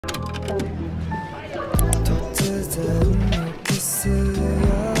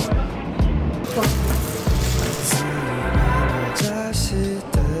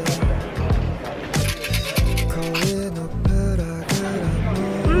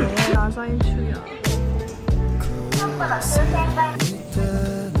라자인 추야.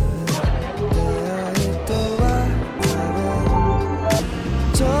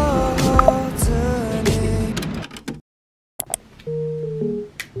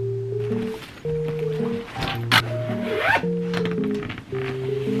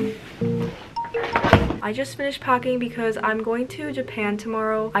 I just finished packing because I'm going to Japan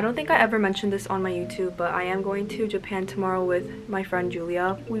tomorrow. I don't think I ever mentioned this on my YouTube, but I am going to Japan tomorrow with my friend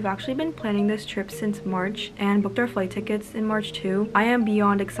Julia. We've actually been planning this trip since March and booked our flight tickets in March too. I am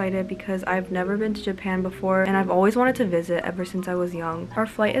beyond excited because I've never been to Japan before and I've always wanted to visit ever since I was young. Our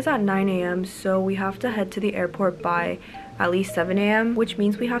flight is at 9 a.m. so we have to head to the airport by at least 7 a.m. which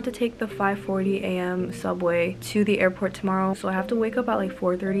means we have to take the 5:40 a.m. subway to the airport tomorrow. So I have to wake up at like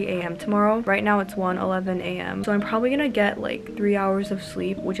 4:30 a.m. tomorrow. Right now it's 1:11 a.m. so I'm probably gonna get like 3 hours of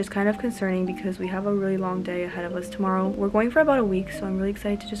sleep, which is kind of concerning because we have a really long day ahead of us tomorrow. We're going for about a week, so I'm really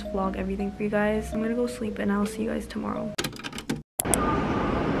excited to just vlog everything for you guys. I'm gonna go sleep and I'll see you guys tomorrow.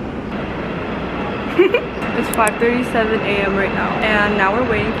 It's 5:37 a.m. right now and now we're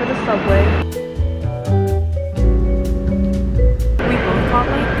waiting for the subway. Got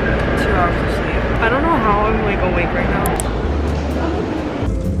like 2 hours of sleep. I don't know how I'm like awake right now.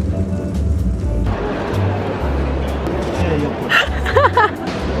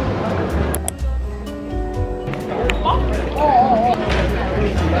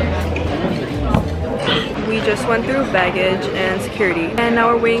 We just went through baggage and security and now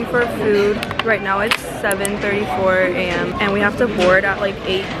we're waiting for food. Right now it's 7:34 a.m. and we have to board at like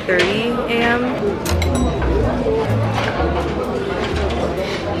 8:30 a.m.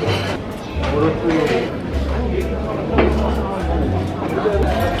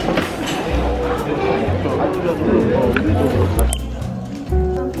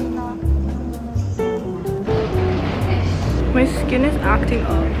 My skin is acting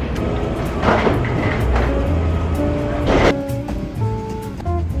up.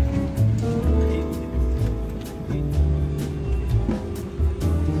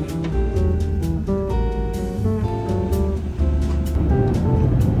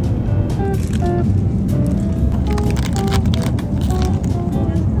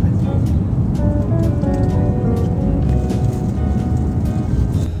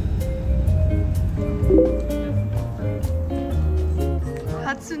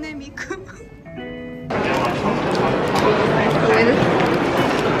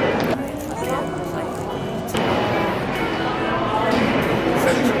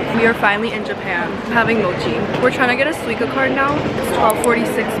 We are finally in Japan, having mochi. We're trying to get a Suica card now. It's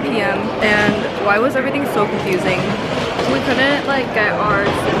 12:46 p.m. and why was everything so confusing? We couldn't like get our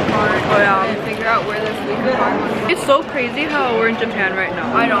SIM card and figure out where the Suica card was. It's so crazy how we're in Japan right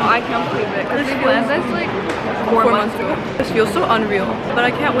now. I know, I can't believe it. Because we planned this like 4 months ago. This feels so unreal. But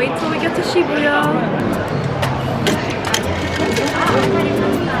I can't wait till we get to Shibuya.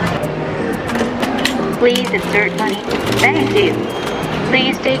 Please insert money. Thank you.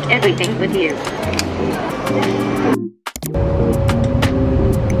 Please take everything with you.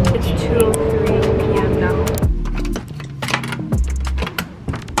 It's 2:03 p.m. now.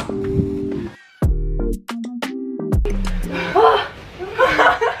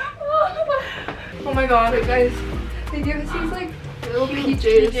 Oh my god, guys. They give us these like little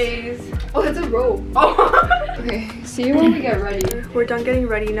PJs. Oh, it's a rope. Oh. Okay, see you when we get ready. We're done getting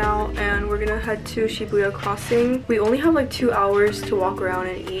ready now and we're gonna head to Shibuya Crossing. We only have like 2 hours to walk around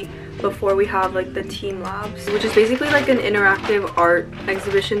and eat before we have like the teamLabs, which is basically like an interactive art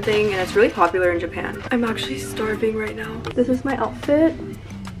exhibition thing and it's really popular in Japan. I'm actually starving right now. This is my outfit.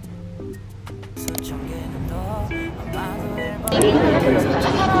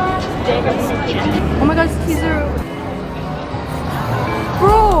 Oh my god, it's teaser.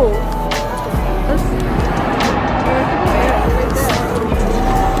 Bro!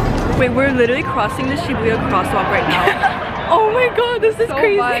 Wait, we're literally crossing the Shibuya crosswalk right now. Oh my god, this is so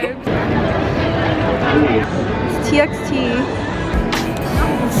crazy. Vibes. It's TXT.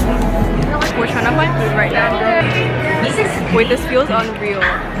 We're trying to find food right now. Wait, this feels unreal.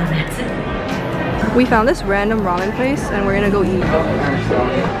 We found this random ramen place and we're gonna go eat.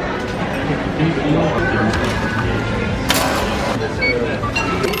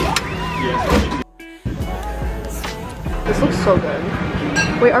 This looks so good.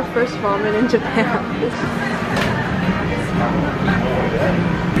 Wait, our first ramen in Japan.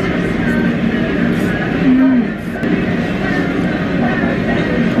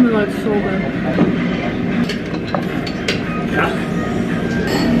 Oh my god, it's so good.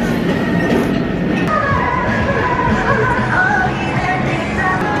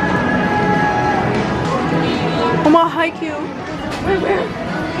 Oh my Haikyuu. Where?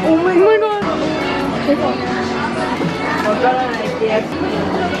 Oh my god.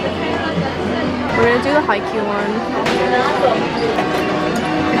 We're gonna do the haiku one.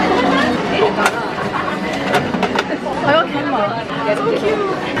 I got Kenma. So cute.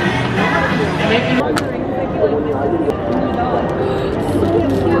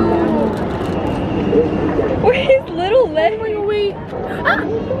 Wait, his little leg. Oh my god, wait. Ah.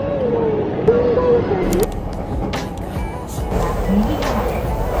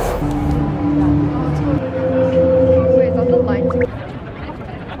 Wait, is that the light?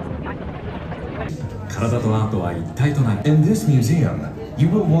 In this museum, you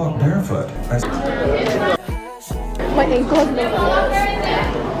will walk barefoot as My ankle has no balance.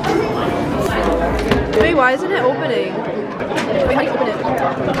 Wait, why isn't it opening? Wait, how do you open it?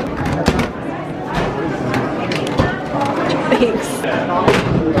 Thanks.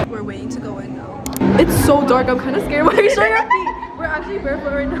 We're waiting to go in now. It's so dark, I'm kind of scared. Why are you showing our feet? We're actually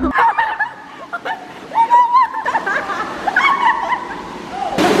barefoot right now.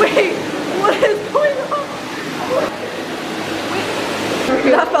 Wait, what is going on?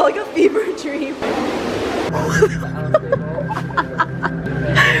 Wait, that felt like a fever dream.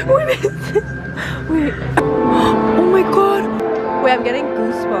 What is this? Wait. Oh my god. Wait, I'm getting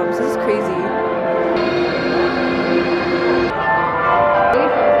goosebumps. This is crazy.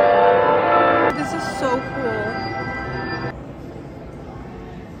 This is so cool.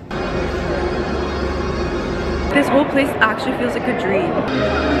 This whole place actually feels like a dream.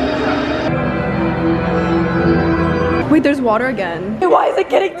 Wait, there's water again. Wait, why is it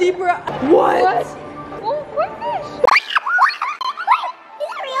getting deeper? What? Oh, fish.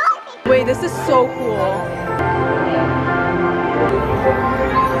 Wait, this is so cool.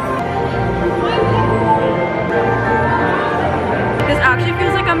 This actually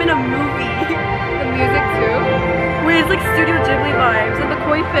feels like I'm in a movie. The music too. Wait, it's like Studio Ghibli vibes and the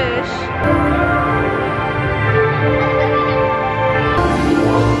koi fish.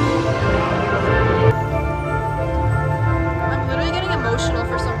 I'm literally getting emotional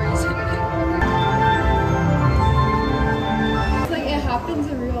for some reason. It's like it happens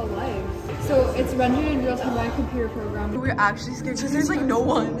in real life. So it's rendered in real time by a computer program. We're actually scared because there's like no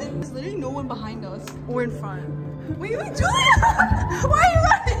one. There's literally no one behind us or in front. Wait, Julia! Why are you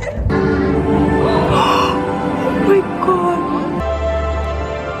running? Oh my god!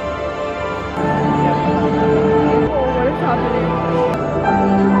 Oh, what is happening?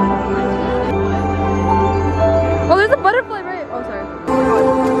 Oh, there's a butterfly, right? Oh, sorry. Oh my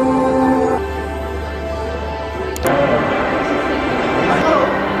god.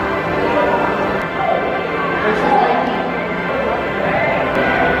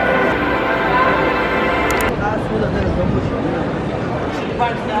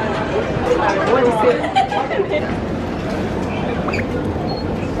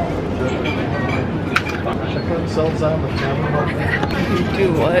 Check themselves out on the camera.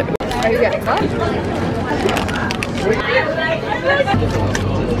 Do what? Are you getting that?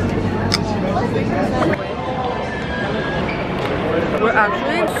 We're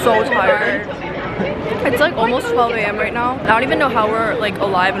actually so tired. It's like almost 12 a.m. right now. I don't even know how we're like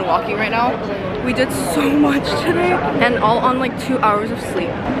alive and walking right now. We did so much today and all on like 2 hours of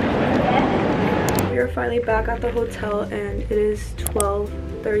sleep. We are finally back at the hotel and it is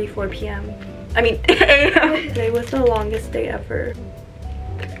 12:34 p.m. I mean a.m. Today was the longest day ever.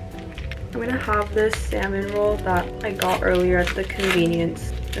 I'm gonna have this salmon roll that I got earlier at the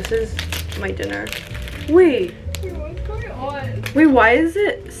convenience. This is my dinner. Wait. What's going on? Wait, why is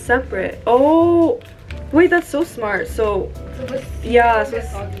it separate? Oh, wait, that's so smart. So yeah, so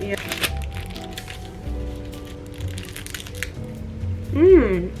yeah.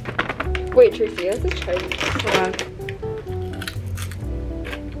 Mmm. Wait, Tracy, that's a Chinese.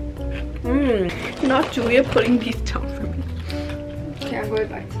 Mmm. Not Julia putting these down for me. Okay, I'm going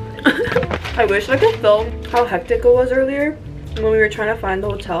back to I wish I could film how hectic it was earlier when we were trying to find the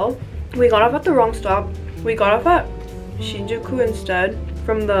hotel. We got off at the wrong stop. We got off at Shinjuku instead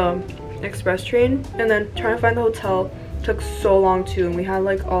from the express train, and then trying to find the hotel took so long too, and we had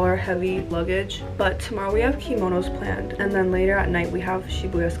like all our heavy luggage. But tomorrow we have kimonos planned, and then later at night we have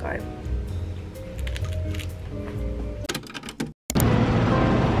Shibuya Sky.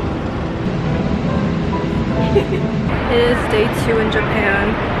 It is day 2 in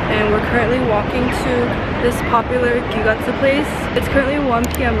Japan, and we're currently walking to this popular gyugatsu place. It's currently 1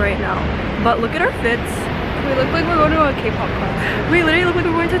 p.m. right now, but look at our fits. We look like we're going to a K-pop concert. We literally look like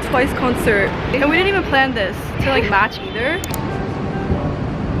we're going to a Twice concert, and we didn't even plan this to like match either.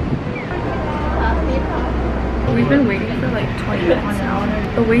 We've been waiting for like 20 minutes now.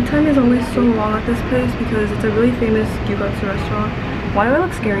 The wait time is always so long at this place because it's a really famous gyugatsu restaurant. Why do I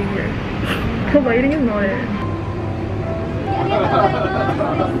look scary here? The lighting is not it.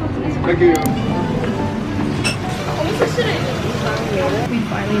 Thank you. We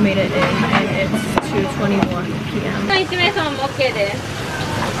finally made it in and it's 2:21 p.m.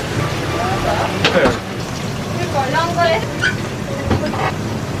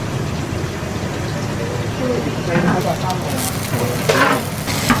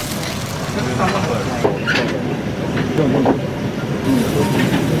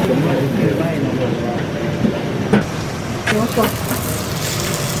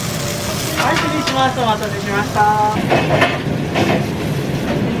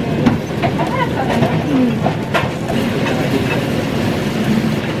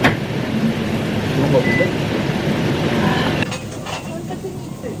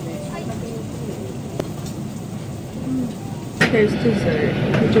 There's dessert,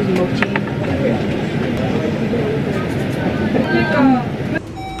 which is mochi.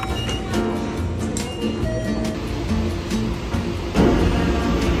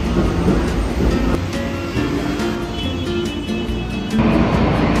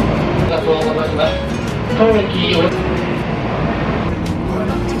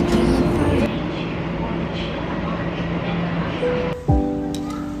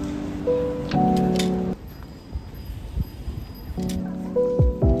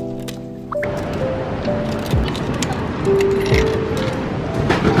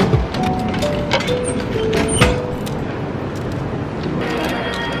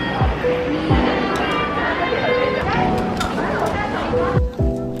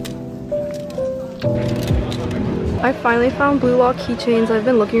 I finally found blue lock keychains. I've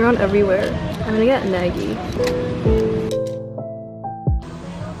been looking around everywhere. I'm gonna get Nagi.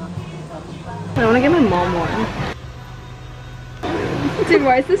 I wanna get my mom one. Dude,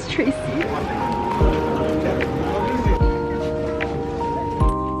 why is this Tracy?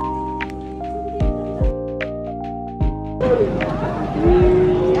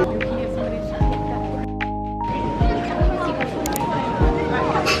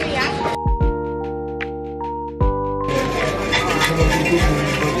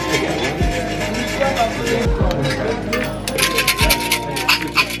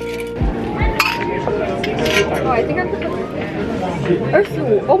 Oh, I think I put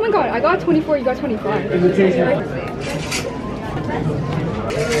Ursu. Oh my god, I got 24, you got 25. Did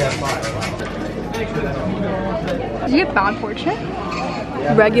you get bad fortune?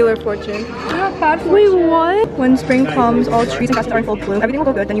 Regular fortune. You got bad fortune. Wait, what? When spring comes, all trees and grasses are in full bloom. Everything will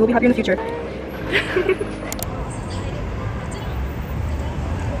go good, then you will be happy in the future.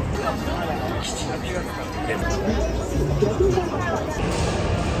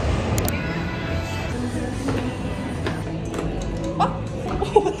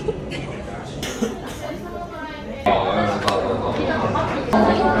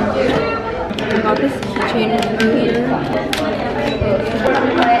 I got this keychain from here.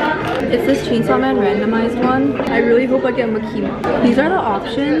 It's this Chainsaw Man randomized one. I really hope I get Makima. These are the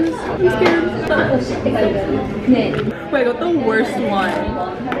options. I'm scared. Wait, I got the worst one.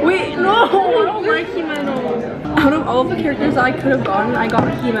 Wait, no! I don't like Himeno. Out of all of the characters that I could have gotten, I got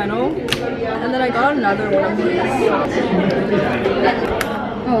Himeno. And then I got another one of these.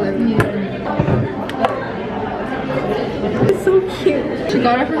 Oh, they're cute. It's so cute. She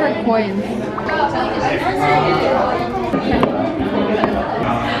got it for her coins.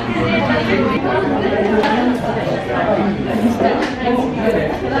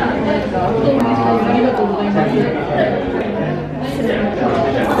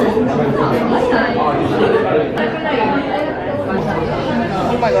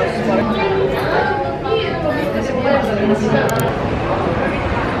 Oh my god.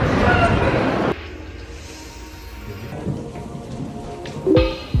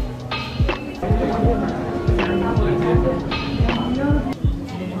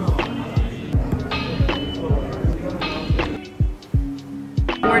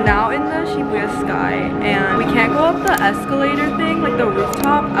 We're now in the Shibuya Sky and we can't go up the escalator thing, like the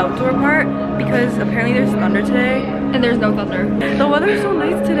rooftop outdoor part, because apparently there's thunder today. And there's no thunder. The weather's so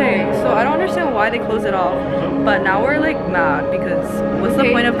nice today, so I don't understand why they closed it off. But now we're like mad because what's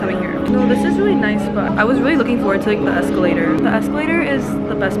the point of coming here? No, this is really nice, but I was really looking forward to like the escalator. The escalator is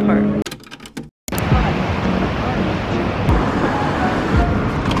the best part.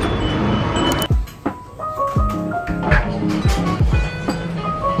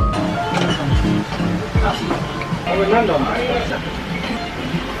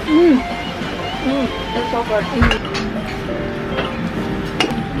 It's so good.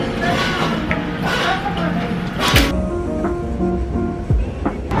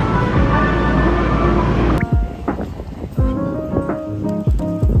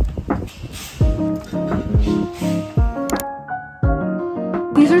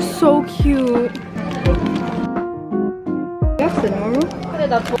 cute. That's the normal.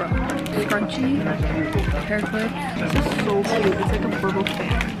 Scrunchy hair clip. This is so cute. It's like a purple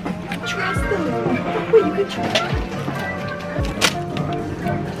fan. Trust them. Wait, you can trust them.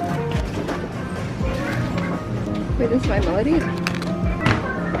 Wait, this is my melody? Wait,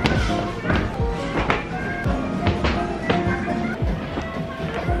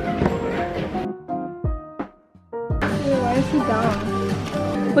 why is he down?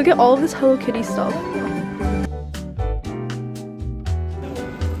 Look at all of this Hello Kitty stuff. It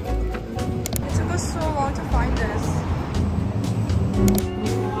took us so long to find this.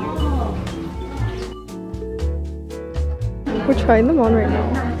 We're trying them on right now.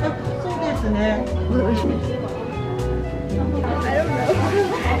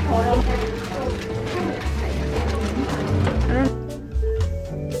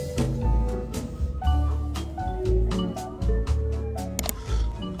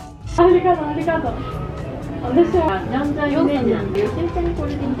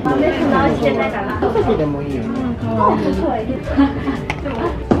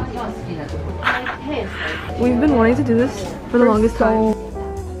 We've been wanting to do this for the longest time.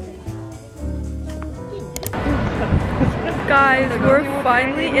 Guys, we're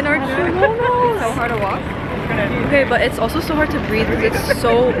finally in our kimonos. It's so hard to walk. Okay, but it's also so hard to breathe because it's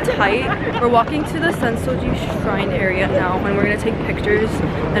so tight. We're walking to the Sensoji shrine area now and we're gonna take pictures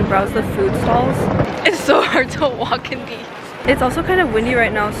and browse the food stalls. It's so hard to walk in these. It's also kind of windy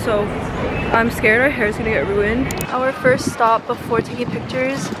right now, so I'm scared our hair is gonna get ruined. Our first stop before taking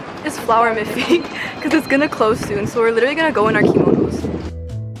pictures is Flower Miffy because it's gonna close soon, so we're literally gonna go in our kimonos.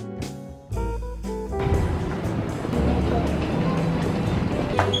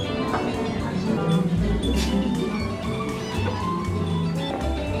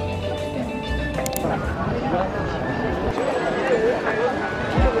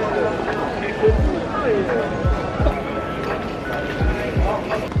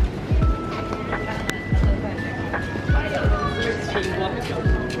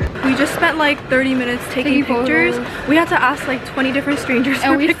 We just spent like 30 minutes taking pictures. We had to ask like 20 different strangers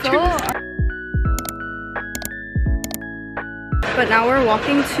for pictures. But now we're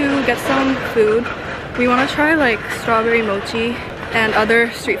walking to get some food. We want to try like strawberry mochi and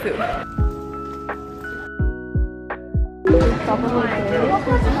other street food.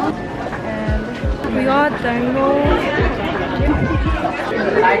 And we got dango.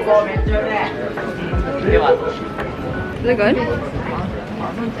 Is it good?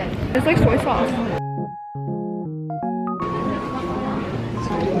 It's like soy sauce.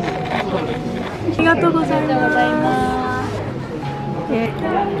 Arigatou gozaimasu.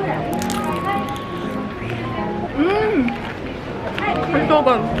 It's so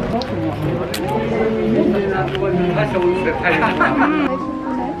good.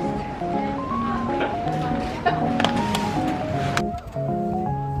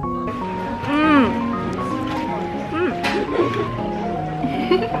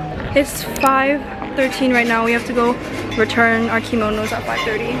 It's 5:13 right now. We have to go return our kimonos at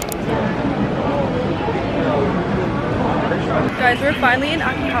 5:30. Guys, we're finally in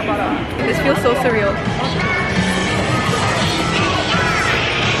Akihabara. This feels so surreal.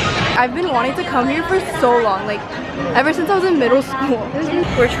 I've been wanting to come here for so long, like ever since I was in middle school.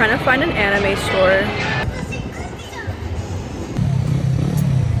 We're trying to find an anime store.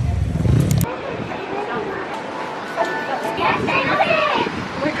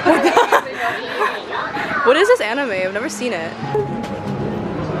 What is this anime? I've never seen it.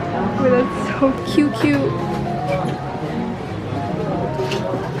 Wait, that's so Cute.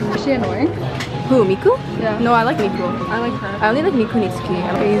 Is she annoying? Who, Miku? Yeah. No, I like Miku. I like her. I only like Miku Nitsuki.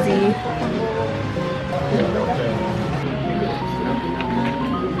 I'm crazy.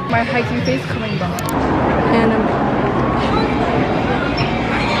 My Haikyuu face coming back. And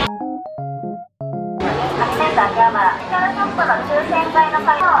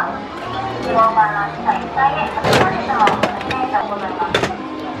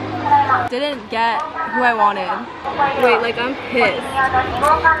didn't get who I wanted. Wait, like I'm pissed.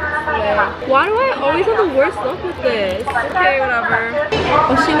 Why do I always have the worst luck with this? Okay, whatever.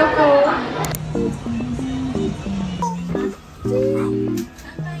 Oshinoko.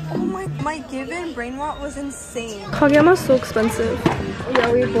 Oh my given brain rot was insane. Kageyama's so expensive.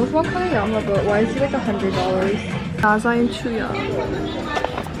 Yeah, we both want Kageyama, but why is he like $100? Naza and Chuya.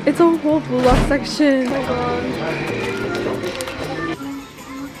 It's a whole blue lock section. Oh my god.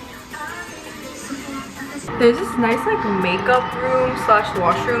 There's this nice like makeup room slash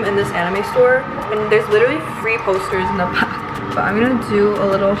washroom in this anime store, and there's literally free posters in the back. But I'm gonna do a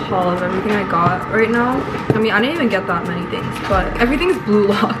little haul of everything I got right now. I mean, I didn't even get that many things, but everything's blue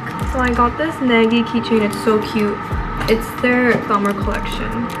lock. So I got this Nagi keychain. It's so cute. It's their summer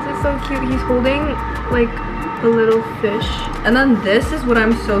collection. This is so cute. He's holding like a little fish. And then this is what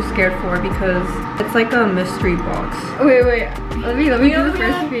I'm so scared for because it's like a mystery box. Wait. Let me do the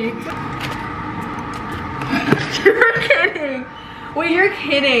first peek. You're kidding. Wait, you're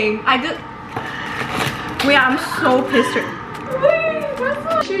kidding. Wait, I'm so pissed. Wait, what's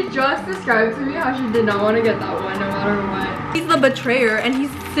that? She just described to me how she did not want to get that one no matter what. He's the betrayer and he's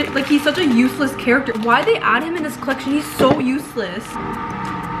such a useless character. Why'd they add him in this collection? He's so useless.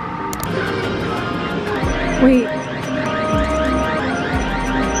 Wait.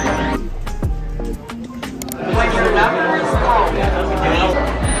 Oh my god.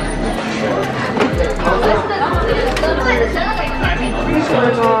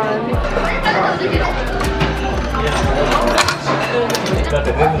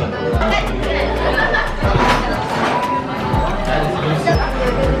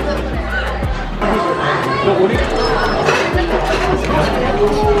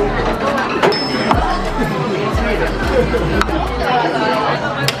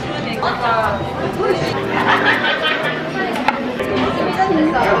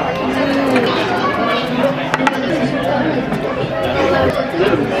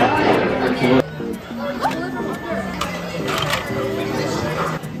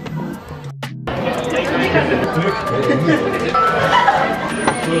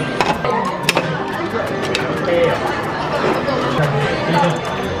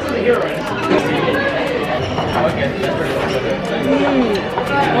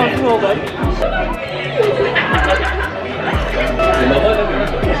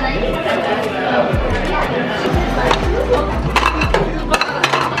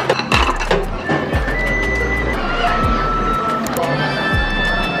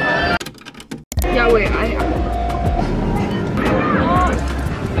 Yeah, wait,